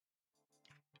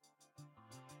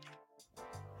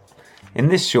In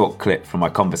this short clip from my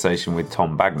conversation with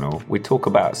Tom Bagnall, we talk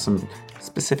about some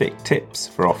specific tips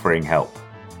for offering help,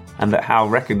 and that how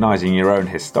recognising your own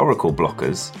historical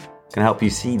blockers can help you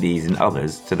see these in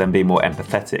others to then be more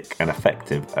empathetic and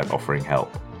effective at offering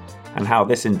help, and how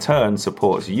this in turn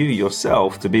supports you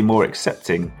yourself to be more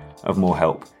accepting of more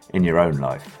help in your own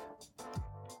life.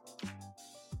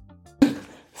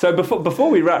 So before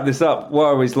we wrap this up, what I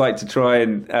always like to try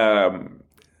and,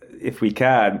 if we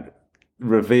can,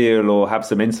 reveal or have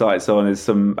some insights on is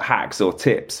some hacks or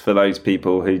tips for those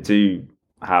people who do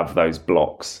have those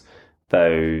blocks,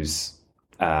 those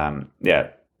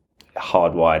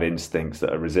hardwired instincts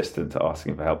that are resistant to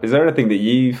asking for help. Is there anything that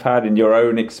you've had in your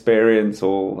own experience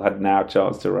or had now a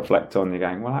chance to reflect on? You're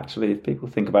going, well, actually, if people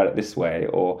think about it this way,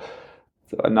 or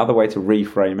another way to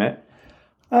reframe it?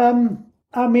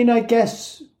 I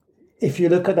guess if you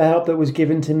look at the help that was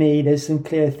given to me, there's some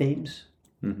clear themes.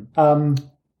 Mm-hmm.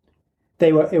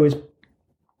 It was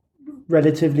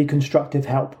relatively constructive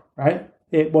help, right?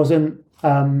 It wasn't.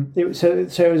 So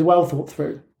it was well thought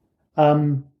through.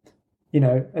 A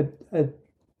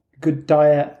good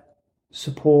diet,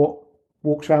 support,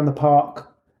 walks around the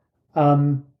park,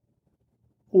 all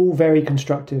very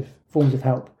constructive forms of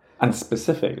help. And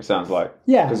specific, it sounds like.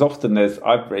 Yeah. Because often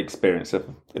I've experienced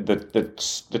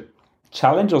the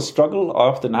challenge or struggle I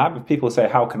often have if people say,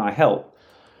 how can I help?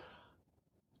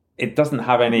 It doesn't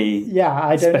have any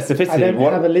specificity. I don't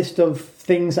have a list of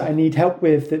things that I need help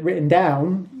with that written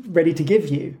down, ready to give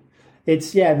you.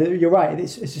 You're right.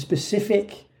 It's a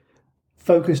specific,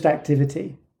 focused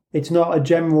activity. It's not a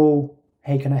general,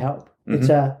 hey, can I help? Mm-hmm. It's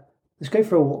let's go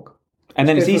for a walk. And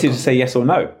then it's easy to say yes or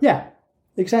no. Yeah,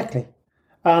 exactly.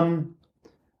 I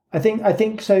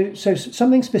think so. So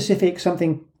something specific,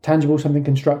 something tangible, something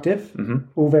constructive, mm-hmm.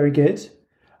 all very good.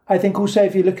 I think also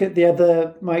if you look at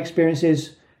my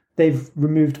experiences, they've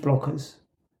removed blockers.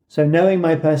 So knowing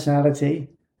my personality,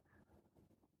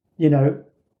 they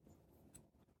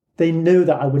knew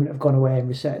that I wouldn't have gone away and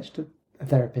researched a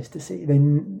therapist to see. They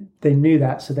knew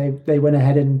that, so they went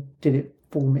ahead and did it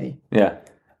for me. Yeah.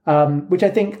 Which I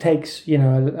think takes, a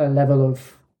level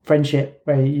of friendship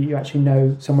where you actually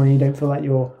know someone and you don't feel like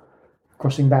you're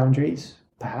crossing boundaries,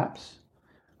 perhaps.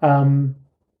 But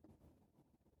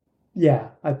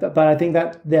I think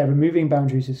that removing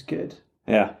boundaries is good.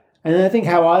 Yeah. And then I think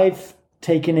how I've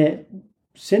taken it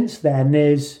since then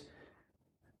is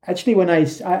actually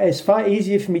it's far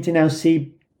easier for me to now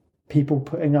see people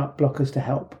putting up blockers to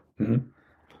help. Mm-hmm.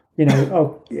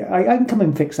 I can come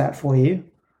and fix that for you.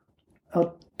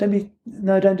 Oh, don't do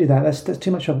that. That's too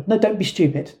much trouble. No, don't be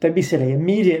stupid. Don't be silly.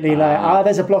 Immediately,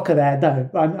 there's a blocker there. No,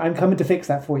 I'm coming to fix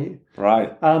that for you.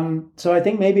 Right. So I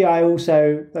think maybe that's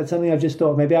something I've just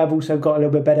thought. Maybe I've also got a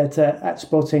little bit better at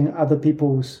spotting other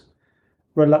people's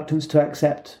reluctance to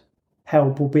accept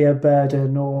help or be a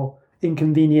burden or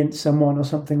inconvenience someone or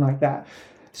something like that.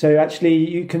 So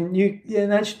actually I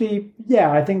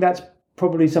think that's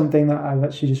probably something that I've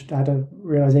actually just had a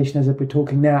realization as we're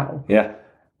talking now. Yeah.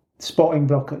 Spotting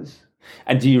blockers.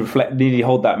 And do you need to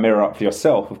hold that mirror up for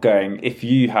yourself of going, if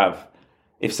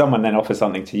someone then offers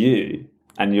something to you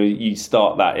and you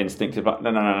start that instinctive, like,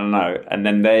 no, and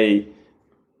then they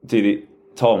do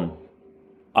Tom,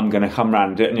 I'm going to come around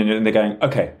and do it, and they're going,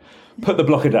 okay, put the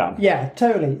blocker down. Yeah,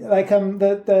 totally. Like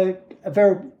a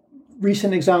very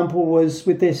recent example was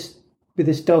with this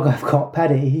dog I've got,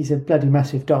 Paddy. He's a bloody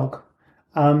massive dog,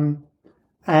 and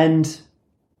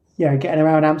getting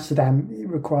around Amsterdam it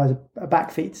requires a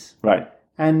back feeds. Right.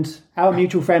 And our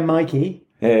mutual friend Mikey,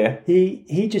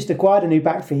 he just acquired a new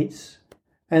back feeds,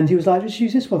 and he was like, just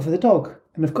use this one for the dog.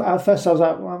 And at first I was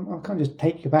like, well, I can't just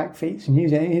take your back feet and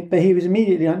use it. But he was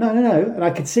immediately like, no. And I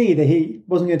could see that he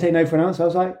wasn't going to take no for an answer. I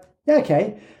was like, yeah,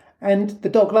 okay. And the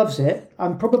dog loves it.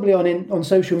 I'm probably on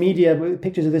social media with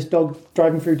pictures of this dog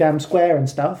driving through Dam Square and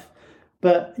stuff.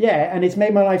 But yeah, and it's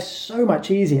made my life so much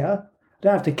easier. I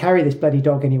don't have to carry this bloody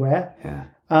dog anywhere. Yeah.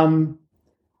 And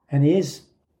he is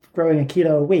growing a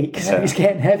kilo a week, so he's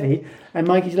getting heavy. And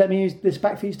Mikey's let me use this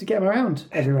back feeds to get him around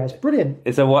everywhere. It's brilliant.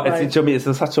 It's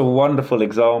such a wonderful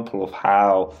example of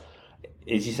how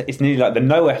it's nearly like the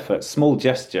no effort, small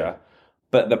gesture,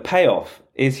 but the payoff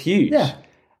is huge. Yeah.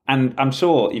 And I'm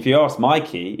sure if you ask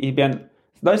Mikey, he'd be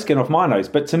no skin off my nose.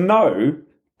 But to know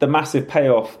the massive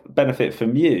payoff benefit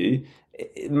from you,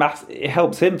 it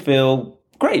helps him feel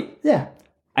great. Yeah.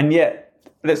 And yet,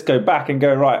 let's go back and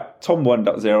go, right, Tom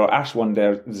 1.0, Ash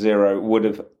 1.0 would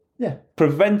have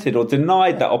prevented or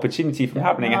denied that opportunity from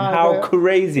happening. And how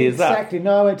crazy is that? Exactly.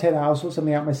 No, I won't take that. I'll sort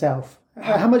something out myself.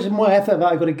 How much more effort have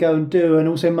I got to go and do, and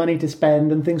also money to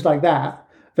spend and things like that,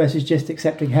 versus just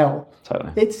accepting help?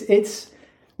 Totally. It's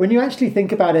when you actually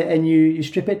think about it and you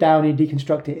strip it down and you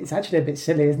deconstruct it, it's actually a bit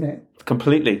silly, isn't it?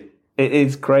 Completely. It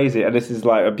is crazy. And this is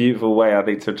like a beautiful way, I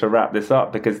think, to wrap this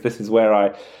up, because this is where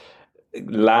I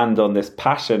land on this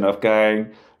passion of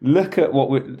going, look at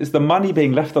it's the money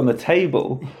being left on the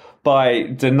table by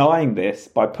denying this,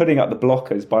 by putting up the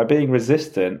blockers, by being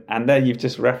resistant. And then you've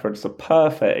just referenced a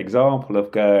perfect example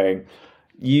of going,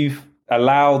 you've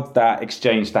allowed that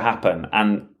exchange to happen,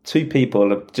 and two people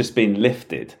have just been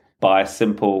lifted by a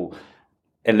simple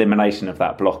elimination of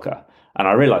that blocker. And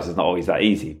I realise it's not always that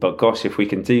easy, but gosh, if we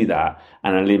can do that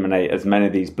and eliminate as many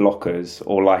of these blockers,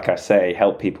 or like I say,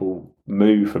 help people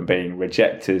move from being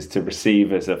rejectors to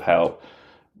receivers of help,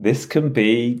 this can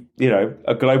be,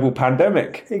 a global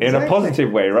pandemic in a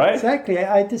positive way, right? Exactly.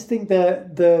 I just think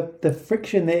the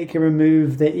friction that it can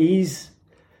remove, the ease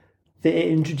that it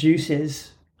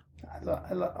introduces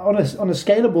on a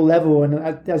scalable level, and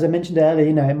as I mentioned earlier,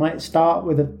 it might start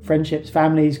with friendships,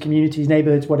 families, communities,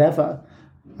 neighborhoods, whatever.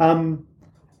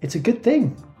 It's a good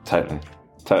thing. Totally.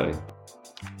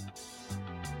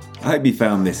 I hope you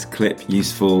found this clip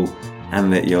useful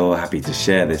and that you're happy to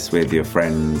share this with your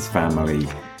friends, family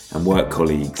and work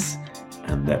colleagues,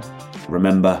 and that,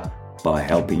 remember, by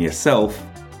helping yourself,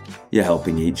 you're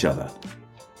helping each other.